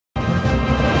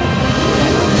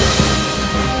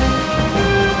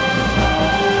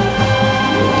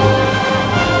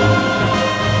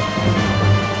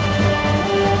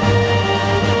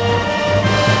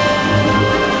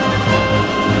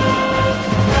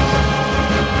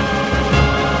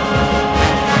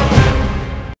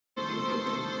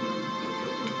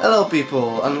Hello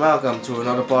people, and welcome to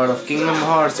another part of Kingdom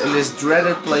Hearts in this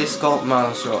dreaded place called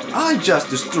Monstro. I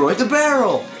just destroyed the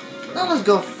barrel! Now let's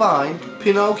go find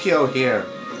Pinocchio here.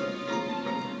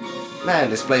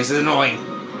 Man, this place is annoying.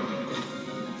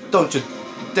 Don't you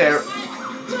dare...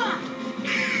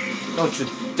 Don't you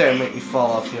dare make me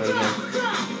fall off here again.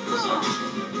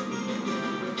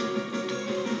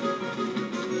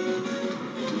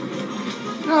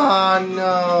 Oh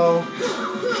no.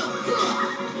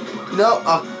 No,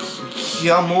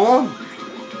 come on.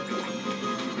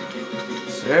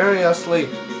 Seriously.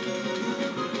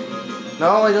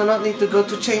 No, I do not need to go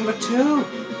to chamber 2.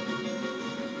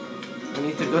 I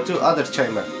need to go to other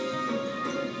chamber.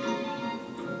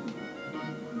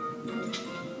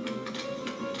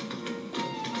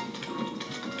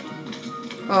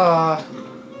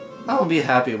 I'll be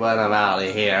happy when I'm out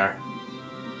of here.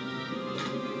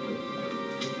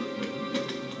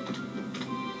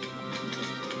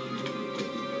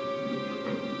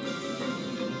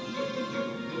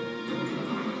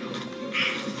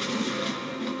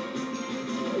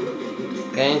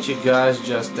 Can't you guys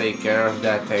just take care of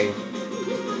that thing?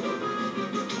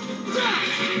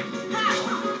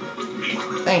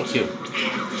 Thank you.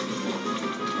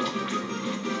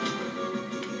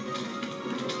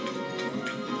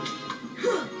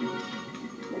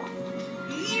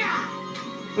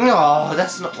 No,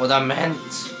 that's not what I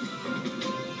meant.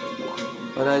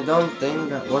 But I don't think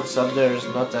that what's up there is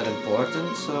not that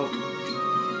important, so...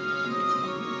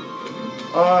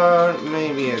 Or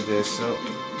maybe it is, so...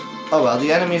 Oh well,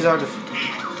 the enemies are the...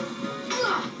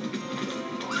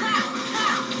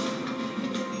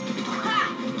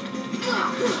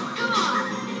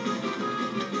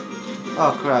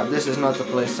 Oh crap, this is not the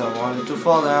place I wanted to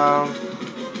fall down.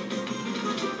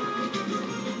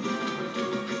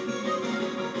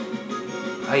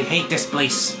 I hate this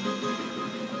place.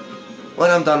 When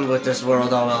I'm done with this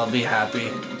world, I will be happy.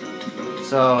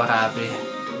 So happy.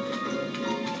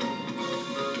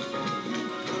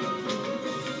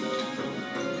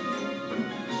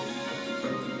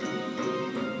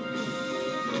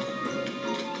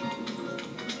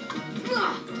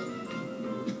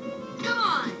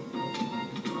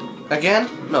 Again?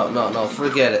 No,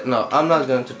 forget it. No, I'm not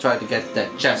going to try to get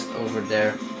that chest over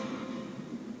there.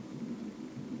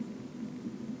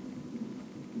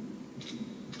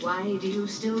 Why do you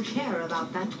still care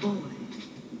about that boy?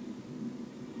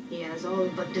 He has all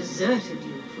but deserted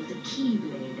you for the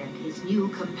Keyblade and his new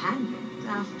companions,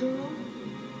 after all.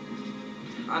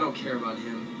 I don't care about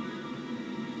him.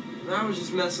 I was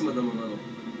just messing with him a little.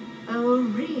 Oh,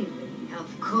 really?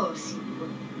 Of course you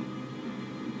would.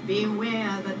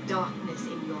 Beware the darkness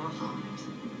in your heart.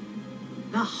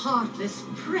 The heartless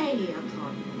prey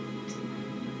upon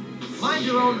it. Mind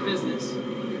your own business.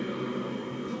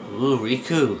 Ooh,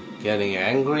 Riku, getting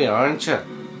angry, aren't you?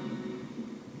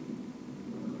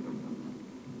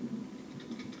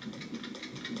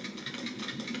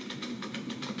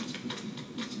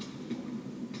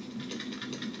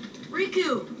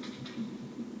 Riku!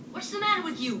 What's the matter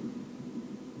with you?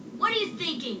 What are you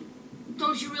thinking?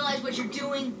 Don't you realize what you're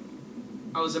doing?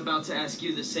 I was about to ask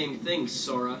you the same thing,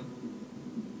 Sora.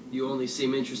 You only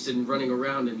seem interested in running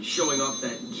around and showing off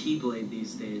that Keyblade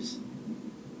these days.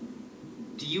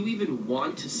 Do you even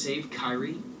want to save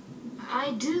Kairi?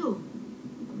 I do.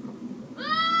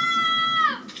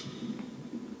 Ah!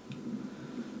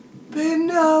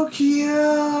 Pinocchio!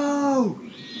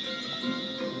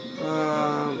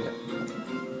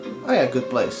 Oh yeah, good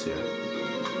place here.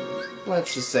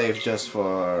 Let's just save just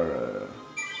for...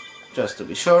 just to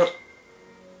be sure.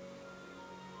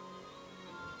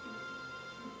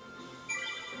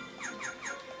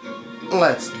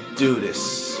 Let's do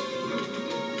this.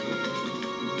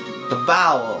 The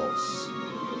bowels.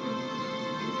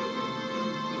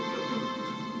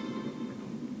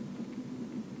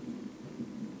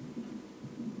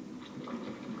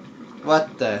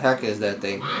 What the heck is that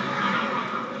thing?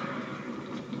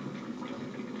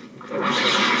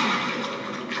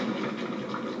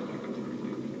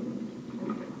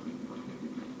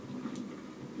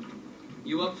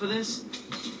 You up for this?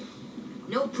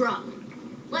 No problem.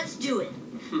 Let's do it.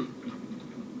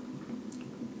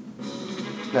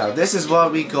 Now this is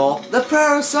what we call the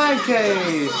Parasite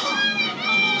Cave!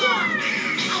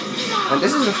 And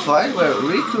this is a fight where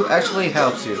Riku actually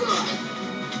helps you.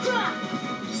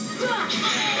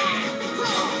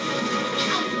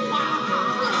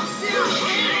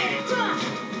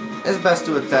 It's best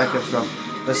to attack him from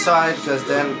the side, because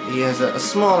then he has a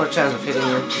smaller chance of hitting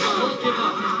you.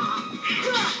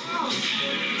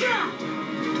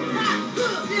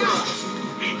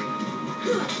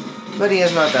 But he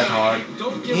is not that hard.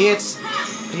 He hits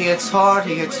hard,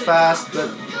 he hits fast,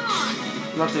 but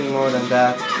Nothing more than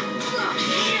that.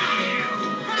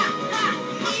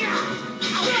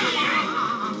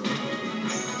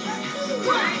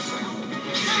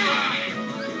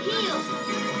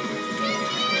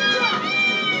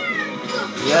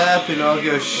 Yeah,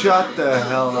 Pinocchio, shut the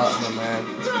hell up, my man.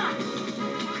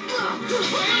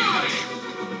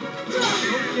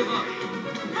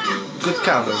 Good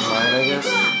counter of mine, I guess.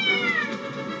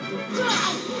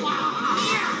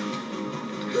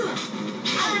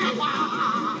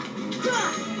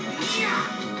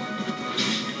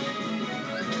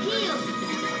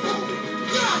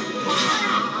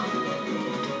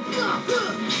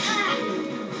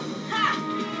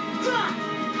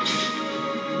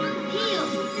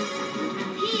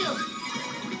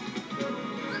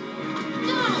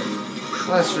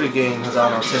 Let's regain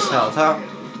Donald's his health, huh?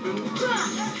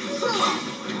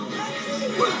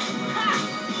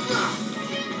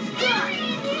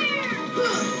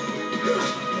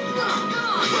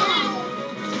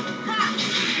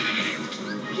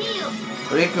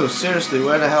 Riku, seriously,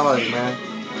 where the hell are you, man?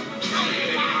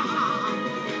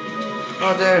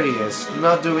 Oh, there he is,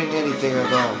 not doing anything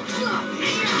at all.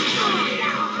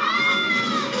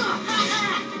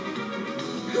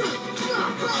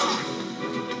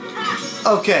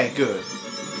 Okay, good.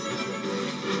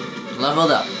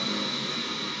 Leveled up.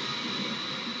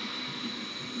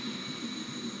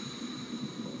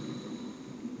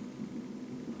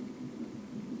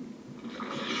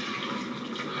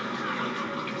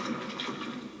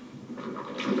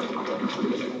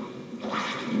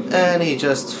 And he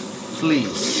just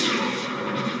flees.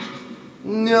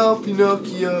 No,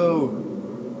 Pinocchio!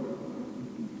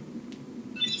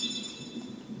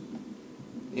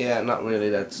 Yeah, not really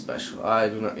that special. I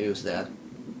do not use that.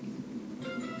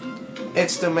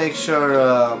 It's to make sure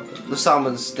the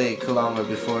summons stay longer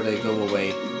before they go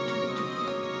away.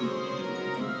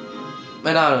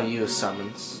 But I don't use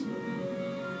summons.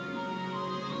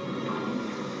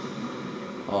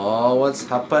 Oh, what's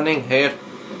happening here?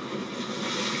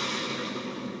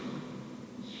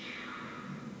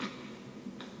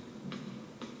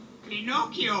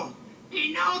 Pinocchio!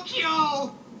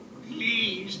 Pinocchio!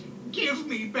 Please, give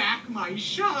me back my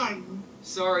son!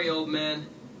 Sorry, old man.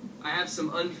 I have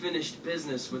some unfinished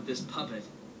business with this puppet.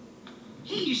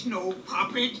 He's no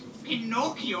puppet.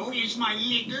 Pinocchio is my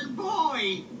little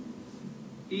boy.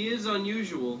 He is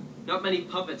unusual. Not many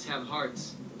puppets have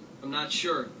hearts. I'm not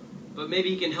sure, but maybe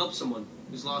he can help someone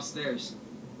who's lost theirs.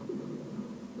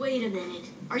 Wait a minute.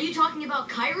 Are you talking about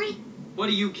Kairi? What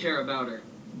do you care about her?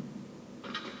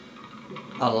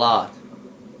 A lot.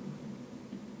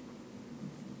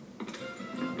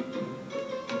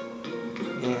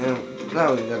 And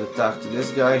now we gotta talk to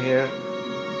this guy here.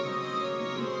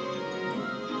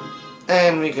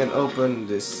 And we can open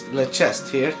this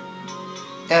chest here.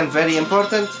 And very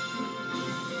important,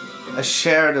 a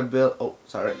shared ability. Oh,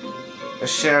 sorry. A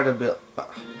shared ability.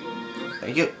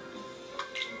 Thank you.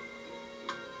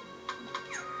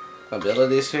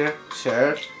 Abilities here.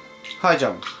 Shared. High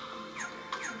jump.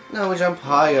 Now we jump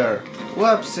higher.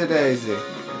 Whoopsie daisy.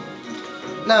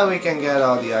 Now we can get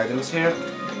all the items here.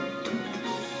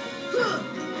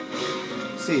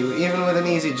 See, even with an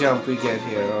easy jump we get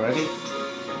here already.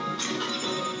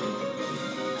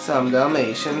 Some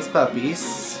Dalmatians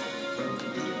puppies.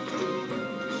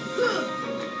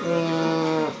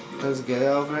 Let's get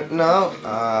over it. No,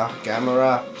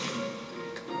 camera.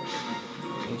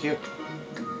 Thank you.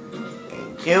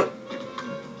 Thank you.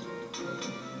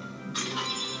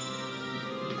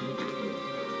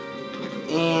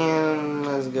 And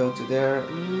let's go to there.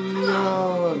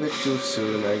 No, a bit too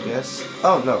soon, I guess.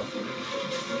 Oh, no.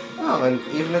 Oh, and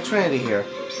even a Trinity here.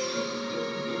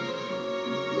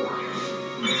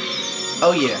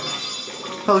 Oh, yeah.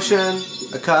 Potion,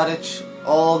 a cottage,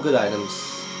 all good items.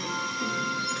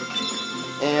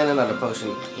 And another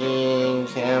potion. And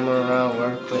camera,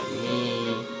 work with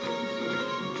me.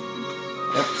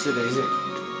 Oopsie daisy.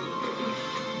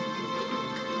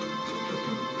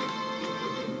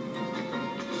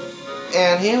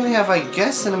 And here we have, I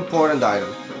guess, an important item.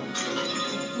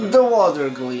 The water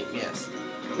gleam, yes.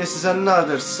 This is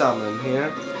another summon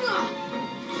here.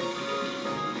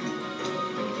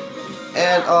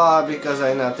 And because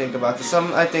I now think about the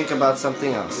summon, I think about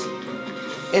something else.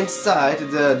 Inside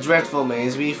the dreadful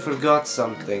maze, we forgot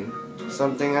something.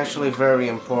 Something actually very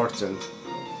important.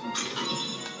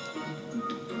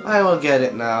 I will get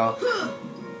it now.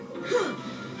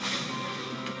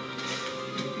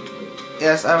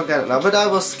 Yes, I will get it now, but I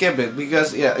will skip it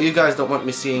because, yeah, you guys don't want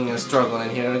me seeing you struggle in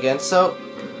here again, so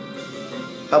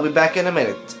I'll be back in a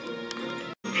minute.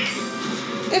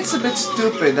 It's a bit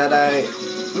stupid that I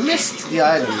missed the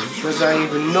item because I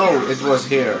even know it was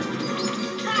here.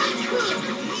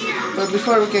 But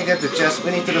before we can get the chest,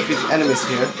 we need to defeat enemies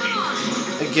here.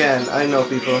 Again, I know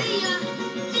people.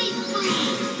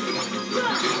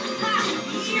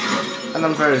 And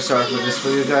I'm very sorry for this, for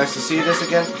you guys to see this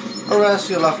again. Or else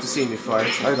you'll have to see me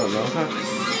fight. I don't know.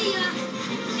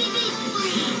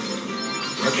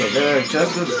 Okay, there,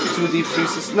 just do 2 deep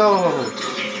freezes. No!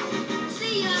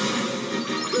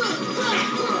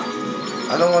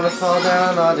 I don't want to fall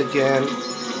down, not again.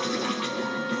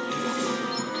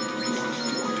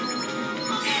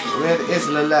 Where is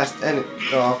the last enemy?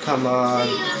 Oh, come on.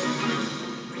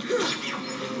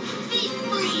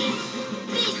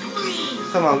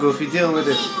 Come on, Goofy, deal with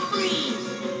it.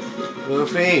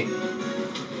 Goofy.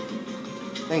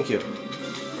 Thank you.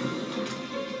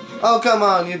 Oh, come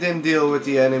on, you didn't deal with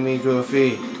the enemy,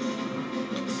 Goofy.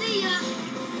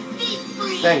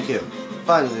 Thank you.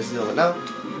 Finally, let's deal with it now.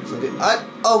 So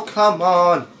oh, come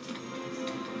on.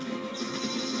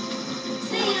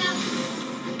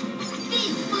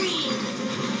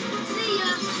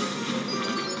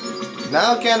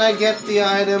 Now can I get the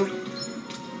item?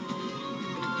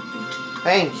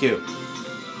 Thank you.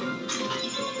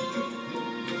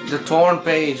 The torn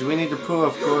page. We need the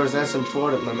proof, of course. That's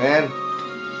important, my man.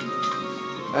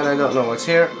 And I don't know what's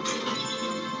here.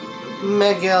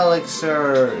 Mega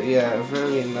Elixir. Yeah,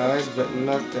 very nice, but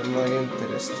not very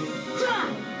interesting.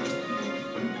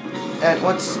 And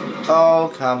what's...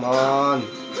 Oh, come on.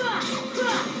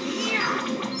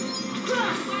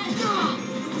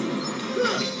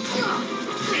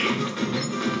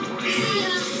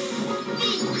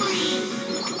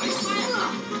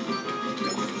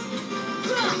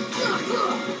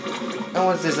 And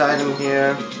what's this item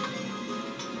here?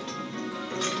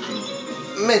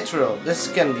 Metro.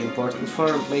 This can be important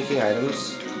for making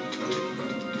items.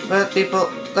 But people,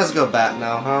 let's go back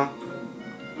now, huh?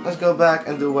 Let's go back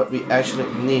and do what we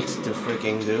actually need to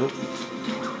freaking do.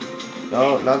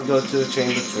 No, not go to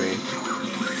Chamber 3.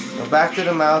 Go back to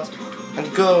the mouth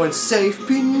and go and save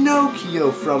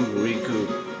Pinocchio from Riku.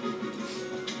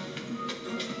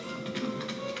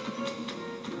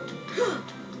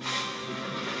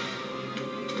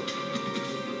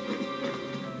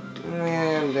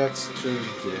 And that's through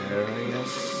there, I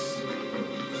guess.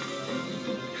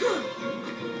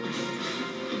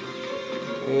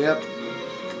 Yep.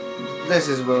 This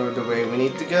is the way we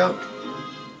need to go.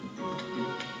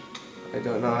 I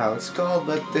don't know how it's called,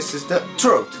 but this is the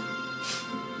throat.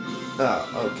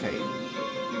 Oh, okay.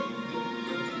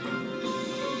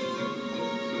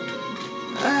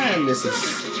 And this is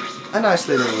a nice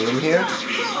little room here.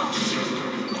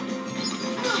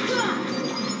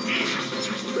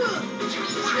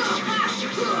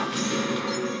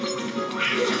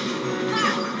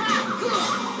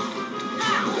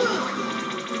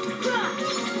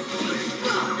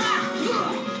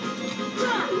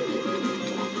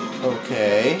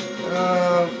 Okay,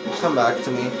 come back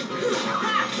to me.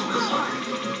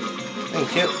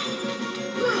 Thank you.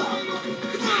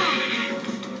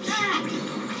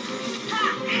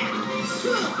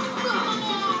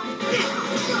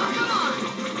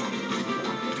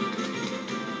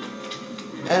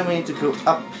 And we need to go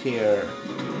up here.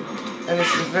 And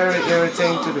it's very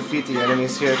irritating to defeat the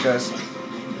enemies here because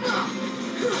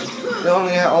they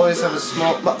only always have a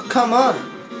small... But come on!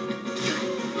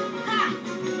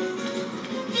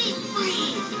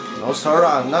 No, Sora,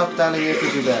 I'm not telling you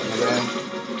to do that, my man.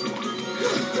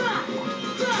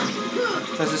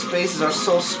 Because the spaces are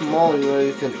so small where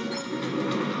you can...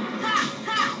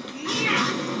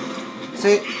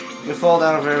 See? You fall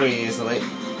down very easily.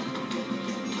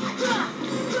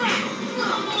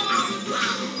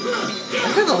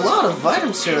 I got a lot of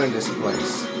items here in this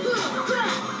place.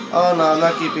 Oh no, I'm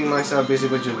not keeping myself busy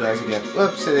with you guys again.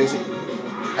 Whoopsie daisy.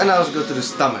 And now let's go to the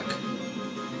stomach.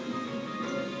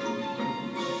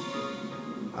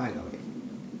 I know it.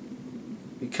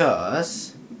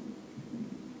 Because...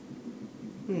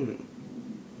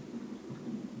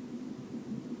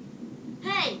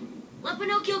 Hey! Let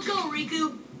Pinocchio go,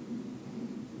 Riku!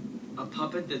 A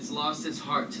puppet that's lost its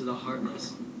heart to the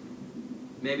heartless.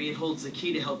 Maybe it holds the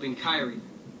key to helping Kairi.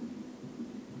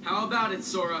 How about it,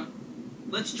 Sora?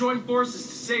 Let's join forces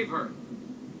to save her.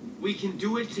 We can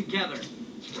do it together.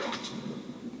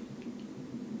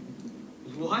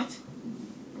 What?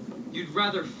 You'd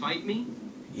rather fight me?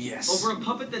 Yes. Over a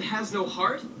puppet that has no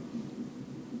heart?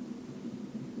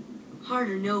 Heart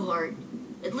or no heart,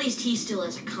 at least he still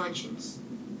has a conscience.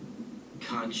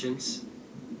 Conscience?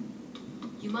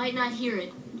 You might not hear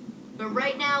it, but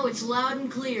right now it's loud and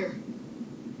clear.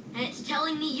 And it's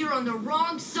telling me you're on the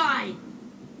wrong side.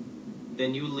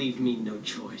 Then you leave me no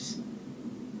choice.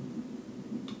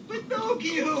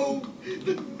 Pinocchio!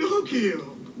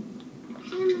 Pinocchio!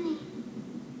 Henry.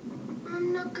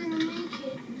 I'm not gonna make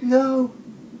it. No.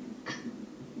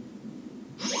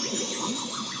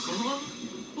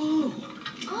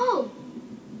 Oh,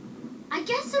 I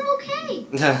guess I'm okay.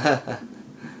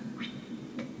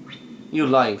 You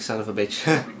lying son of a bitch.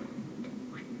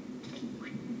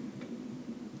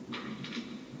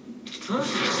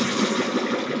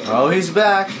 Oh, he's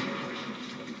back.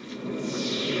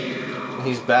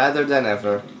 He's badder than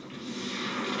ever.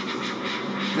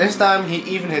 This time he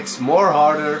even hits more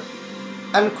harder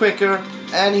and quicker,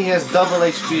 and he has double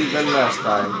HP than last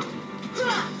time.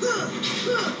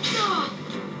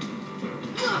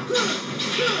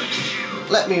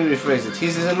 Let me rephrase it.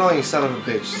 He's an annoying son of a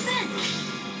bitch.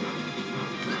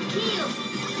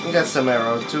 Get some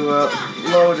arrow to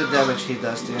lower the damage he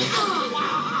does to him.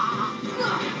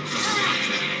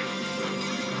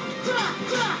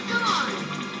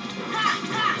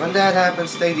 When that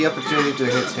happens, take the opportunity to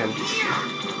hit him.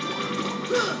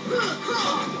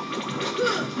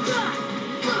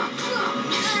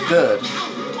 Good.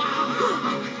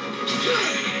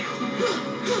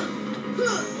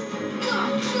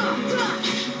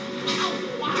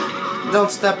 Don't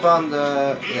step on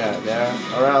the... yeah, there,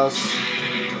 or else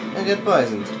you get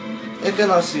poisoned. You can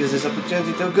also use this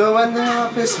opportunity to go and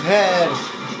up his head.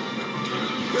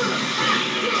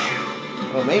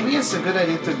 Well, maybe it's a good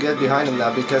idea to get behind him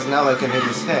now, because now I can hit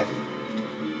his head.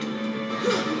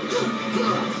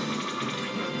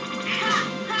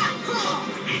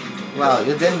 Wow,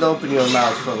 you didn't open your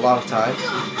mouth for a long time.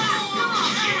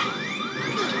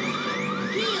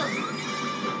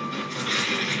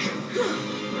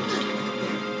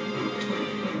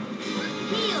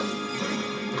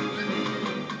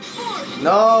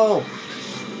 No!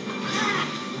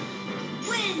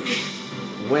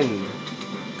 Wind.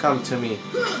 Come to me.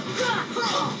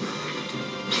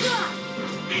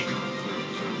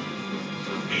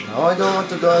 Oh, I don't want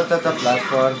to go to the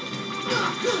platform.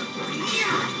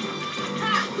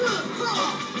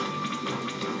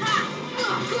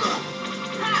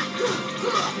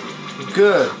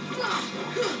 Good.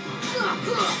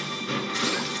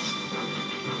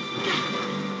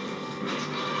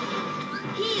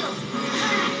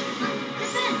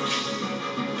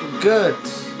 Good.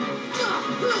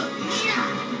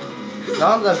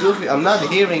 Donda, Goofy, I'm not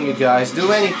hearing you guys.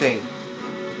 Do anything.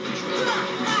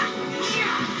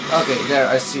 Okay, there,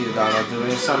 I see you, Donda,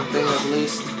 doing something at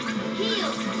least.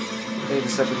 Take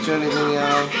this opportunity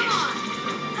now.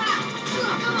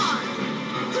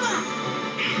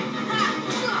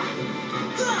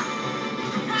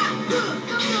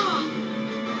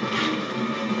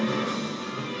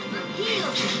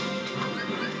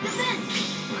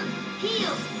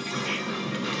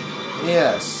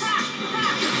 Yes.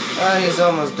 Ah, he's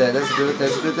almost dead. That's good,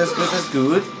 that's good, that's good, that's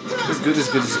good. That's good, that's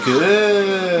good, that's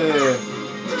good.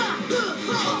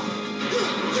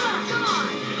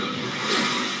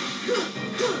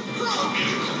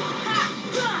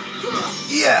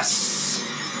 Yes!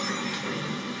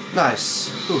 Nice.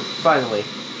 Whew, finally.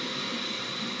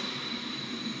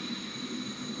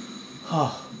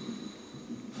 Oh.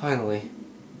 Finally.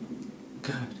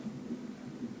 Good.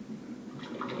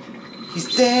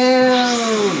 He's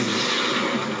down!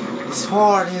 His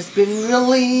heart has been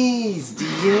released!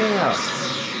 Yeah!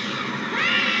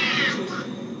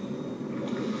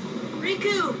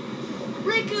 Riku!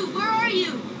 Riku, where are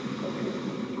you?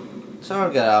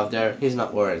 Sora got out of there. He's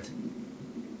not worried.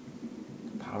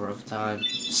 Power of time.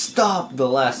 Stop! The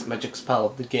last magic spell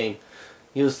of the game.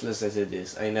 Useless as it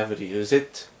is, I never use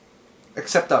it.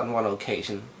 Except on one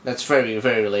occasion. That's very,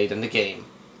 very late in the game.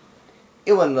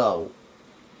 You will know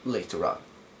later on.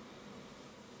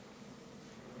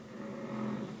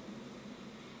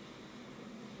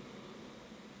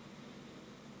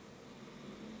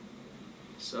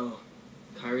 So,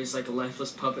 Kairi's like a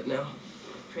lifeless puppet now?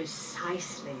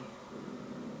 Precisely.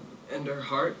 And her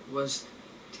heart was...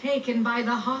 Taken by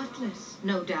the heartless,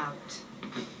 no doubt.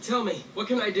 Tell me, what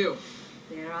can I do?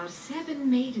 There are 7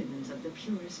 maidens of the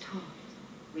purest heart.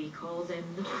 We call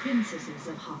them the princesses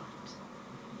of heart.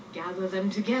 Gather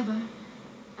them together,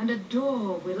 and a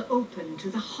door will open to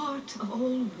the heart of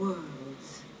all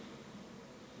worlds.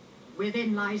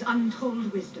 Within lies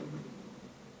untold wisdom.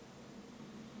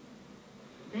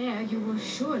 There you will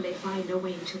surely find a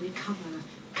way to recover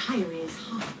Kairi's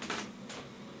heart.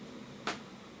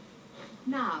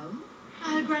 Now,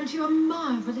 I'll grant you a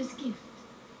marvelous gift.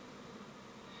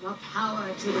 The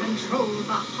power to control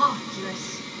the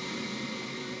heartless.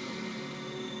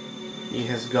 He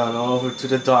has gone over to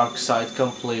the dark side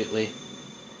completely.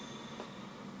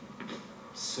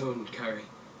 Soon, Kairi.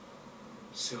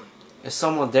 Soon. If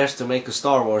someone dares to make a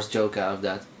Star Wars joke out of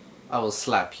that, I will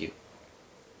slap you.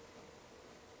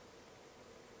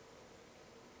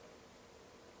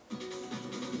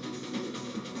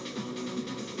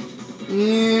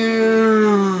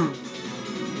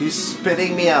 He's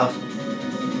spitting me out.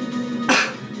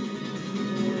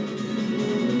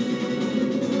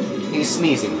 He's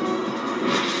sneezing.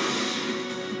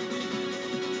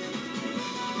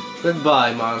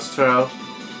 Goodbye, Monstro.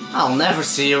 I'll never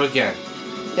see you again.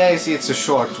 Yeah, you see, it's a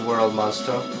short world,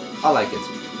 Monstro. I like it.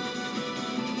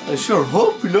 I sure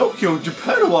hope Pinocchio and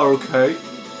Geppetto are okay.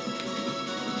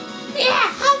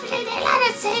 Yeah, hopefully they land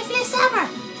us safely somewhere.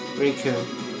 Riku.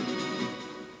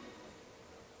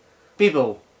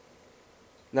 People.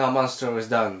 Now Monstro is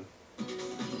done.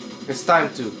 It's time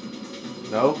to...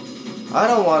 No, I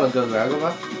don't want to go to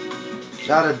Agrabah.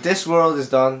 Now that this world is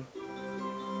done,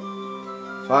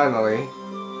 finally,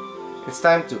 it's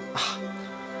time to...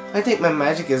 I think my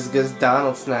magic is as good as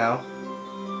Donald's now.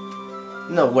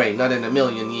 No way, not in a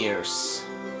million years.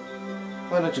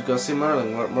 Why don't you go see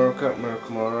Merlin, work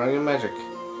more on your magic?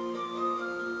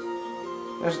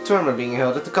 There's a tournament being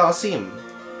held at the Coliseum.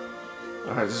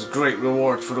 I heard this is great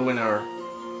reward for the winner.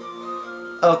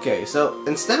 Okay, so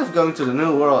instead of going to the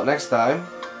new world next time,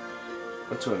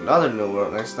 or to another new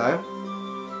world next time,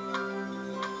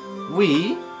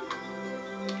 we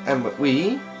are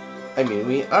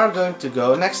going to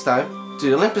go next time to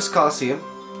the Olympus Coliseum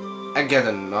and get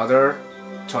another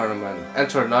tournament,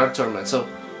 enter another tournament. So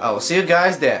I will see you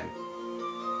guys then.